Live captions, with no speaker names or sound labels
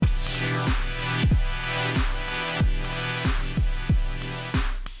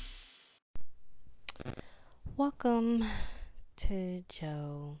Welcome to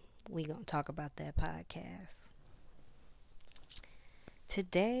Joe. We gonna talk about that podcast.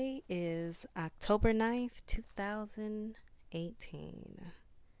 Today is October 9th, 2018.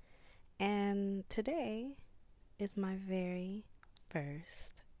 And today is my very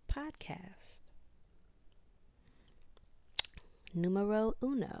first podcast. Numero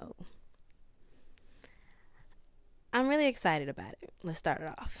uno. I'm really excited about it. Let's start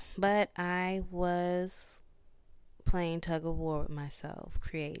it off. But I was playing tug of war with myself,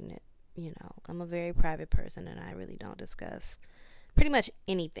 creating it. I'm a very private person and I really don't discuss pretty much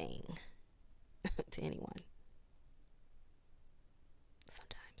anything to anyone.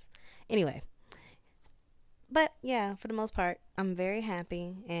 Sometimes. Anyway, but yeah, for the most part, I'm very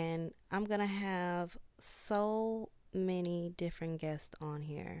happy and I'm going to have so many different guests on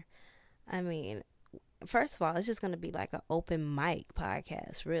here. I mean, first of all, it's just going to be like an open mic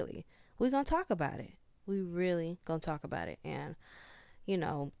podcast, really. We're going to talk about it. We really gonna talk about it, and it's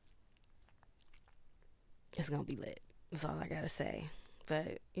gonna be lit. That's all I gotta say.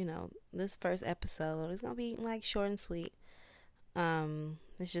 But this first episode is gonna be like short and sweet.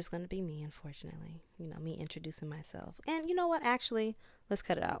 It's just gonna be me, unfortunately. Me introducing myself. And you know what? Actually, let's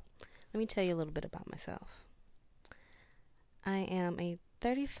cut it out. Let me tell you a little bit about myself. I am a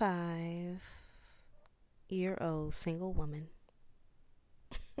 35-year-old single woman.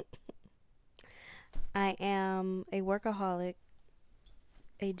 I am a workaholic,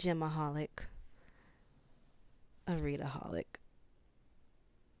 a gymaholic, a readaholic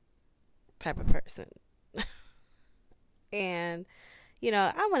type of person. And,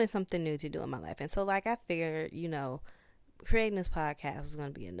 I wanted something new to do in my life. And so, I figured, creating this podcast was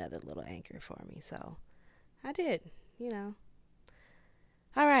going to be another little anchor for me. So, I did, All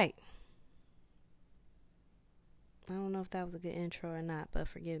right. I don't know if that was a good intro or not, but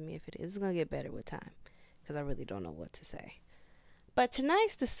forgive me if it is. It's going to get better with time because I really don't know what to say. But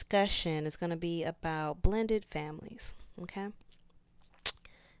tonight's discussion is going to be about blended families, okay?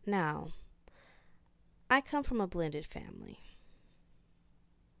 Now, I come from a blended family.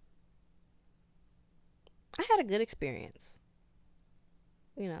 I had a good experience.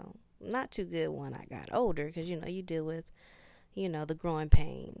 Not too good when I got older because, you deal with, the growing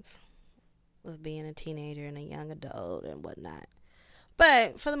pains of being a teenager and a young adult and whatnot.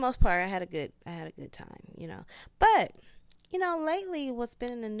 But for the most part, I had a good time, But, lately what's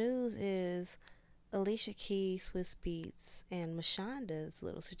been in the news is Alicia Keys, Swizz Beatz, and Mashonda's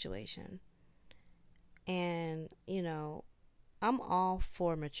little situation. And, I'm all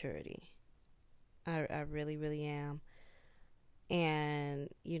for maturity. I really, really am. And,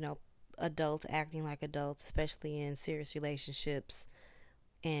 adults acting like adults, especially in serious relationships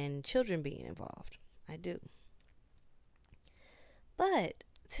and children being involved. I do. But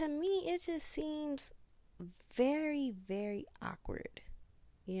to me, it just seems very, very awkward.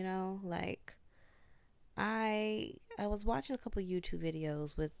 I was watching a couple YouTube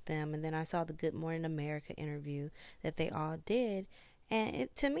videos with them, and then I saw the Good Morning America interview that they all did, and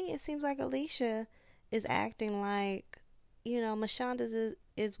to me, it seems like Alicia is acting like, Mashonda's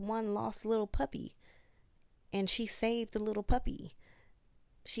is one lost little puppy, and she saved the little puppy.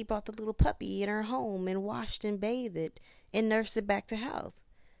 She brought the little puppy in her home and washed and bathed it and nursed it back to health.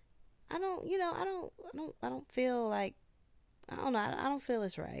 I don't feel like, I don't know, I don't feel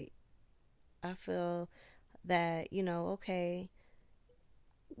it's right. I feel that, okay,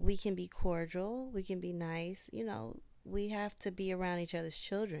 we can be cordial, we can be nice, we have to be around each other's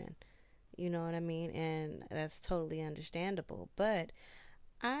children, you know what I mean? And that's totally understandable. But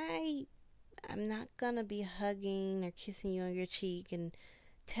I'm not gonna be hugging or kissing you on your cheek and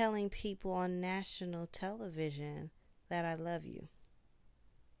telling people on national television that I love you.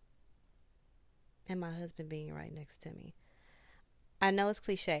 And my husband being right next to me. I know it's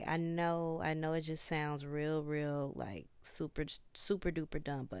cliche. I know it just sounds real, like super duper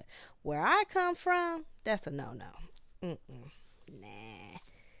dumb. But where I come from, that's a no-no. Nah.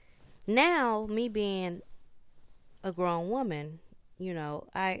 Now, me being a grown woman,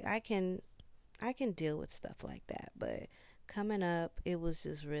 I can deal with stuff like that. But coming up, it was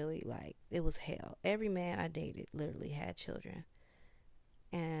just really like, it was hell. Every man I dated literally had children.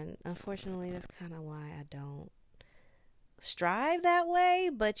 And unfortunately, that's kind of why I don't strive that way.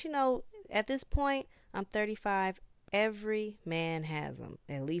 But, at this point, I'm 35. Every man has them,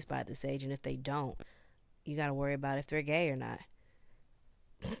 at least by this age. And if they don't, you got to worry about if they're gay or not.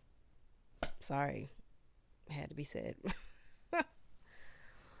 Sorry. It had to be said.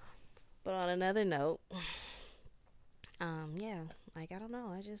 But on another note, yeah, I don't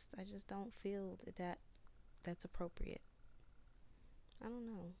know. I just don't feel that's appropriate. I don't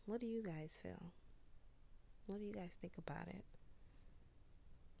know. What do you guys feel? What do you guys think about it?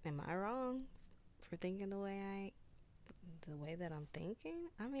 Am I wrong for thinking the way that I'm thinking?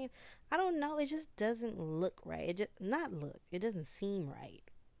 I mean, I don't know. It just doesn't look right. It doesn't seem right,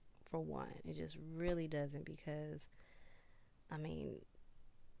 for one. It just really doesn't, because, I mean,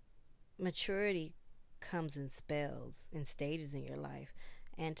 maturity comes in spells, in stages in your life.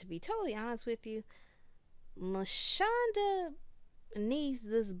 And to be totally honest with you, Mashonda needs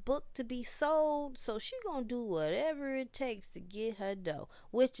this book to be sold, so she gonna do whatever it takes to get her dough,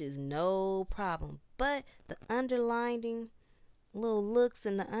 which is no problem. But the underlining little looks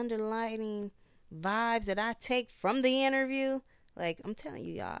and the underlining vibes that I take from the interview, like, I'm telling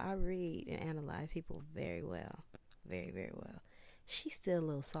you, y'all, I read and analyze people very well. Very, very well. She's still a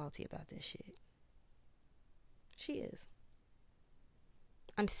little salty about this shit. She is.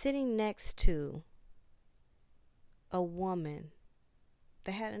 I'm sitting next to a woman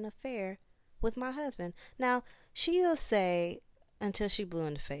that had an affair with my husband. Now, she'll say, until she blew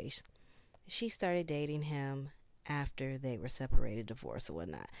in the face, she started dating him after they were separated, divorced, or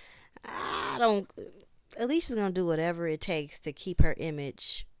whatnot. Alicia's gonna do whatever it takes to keep her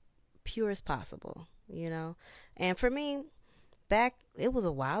image pure as possible, you know? And for me, it was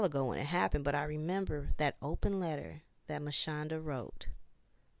a while ago when it happened, but I remember that open letter that Mashonda wrote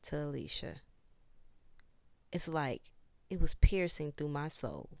to Alicia. It's like it was piercing through my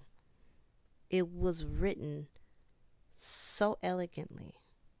soul. It was written so elegantly,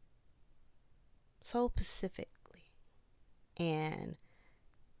 so pacifically, and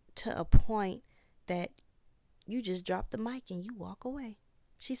to a point that you just drop the mic and you walk away.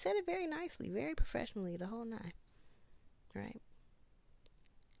 She said it very nicely, very professionally, the whole nine. Right?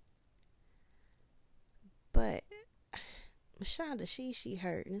 But Mashonda, she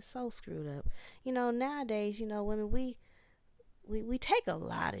hurt, and it's so screwed up. You know, nowadays, you know, women, we take a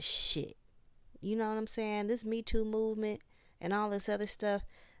lot of shit. You know what I'm saying? This Me Too movement and all this other stuff.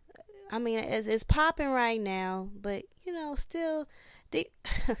 I mean, it's popping right now, but, you know, still,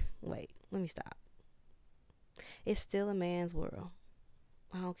 wait, let me stop. It's still a man's world.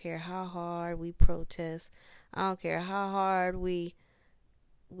 I don't care how hard we protest. I don't care how hard we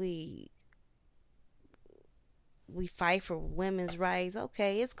fight for women's rights.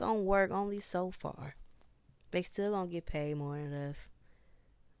 Okay, it's gonna work only so far. They still gonna get paid more than us.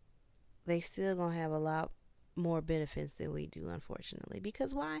 They still gonna have a lot more benefits than we do, unfortunately.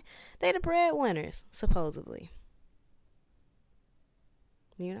 Because why? They the breadwinners, supposedly.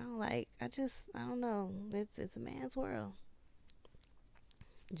 You know, like, I don't know. It's a man's world.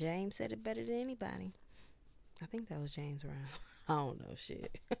 James said it better than anybody. I think that was James Brown. I don't know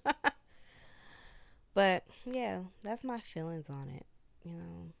shit. But, yeah, that's my feelings on it. You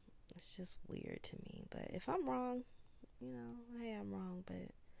know, it's just weird to me. But if I'm wrong, you know, hey, I'm wrong.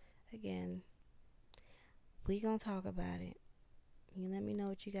 But, again, we gonna talk about it. You let me know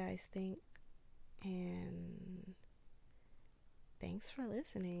what you guys think. And thanks for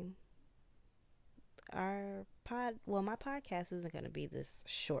listening. My podcast isn't going to be this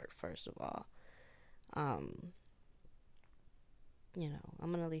short, first of all. You know, I'm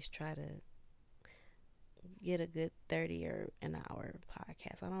going to at least try to get a good 30 or an hour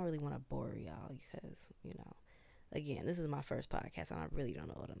podcast. I don't really want to bore y'all because, you know, again, this is my first podcast and I really don't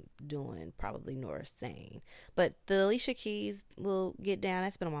know what I'm doing, probably nor saying. But the Alicia Keys will get down.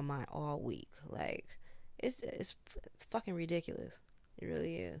 That's been on my mind all week. Like, it's fucking ridiculous. It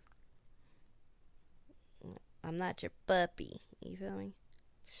really is. I'm not your puppy. You feel me?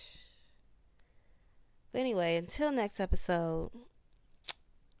 But anyway, until next episode,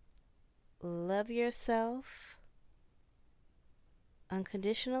 love yourself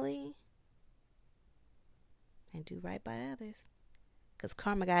unconditionally and do right by others. Because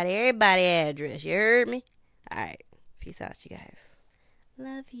karma got everybody's address. You heard me? Alright. Peace out, you guys.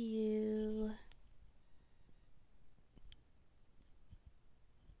 Love you.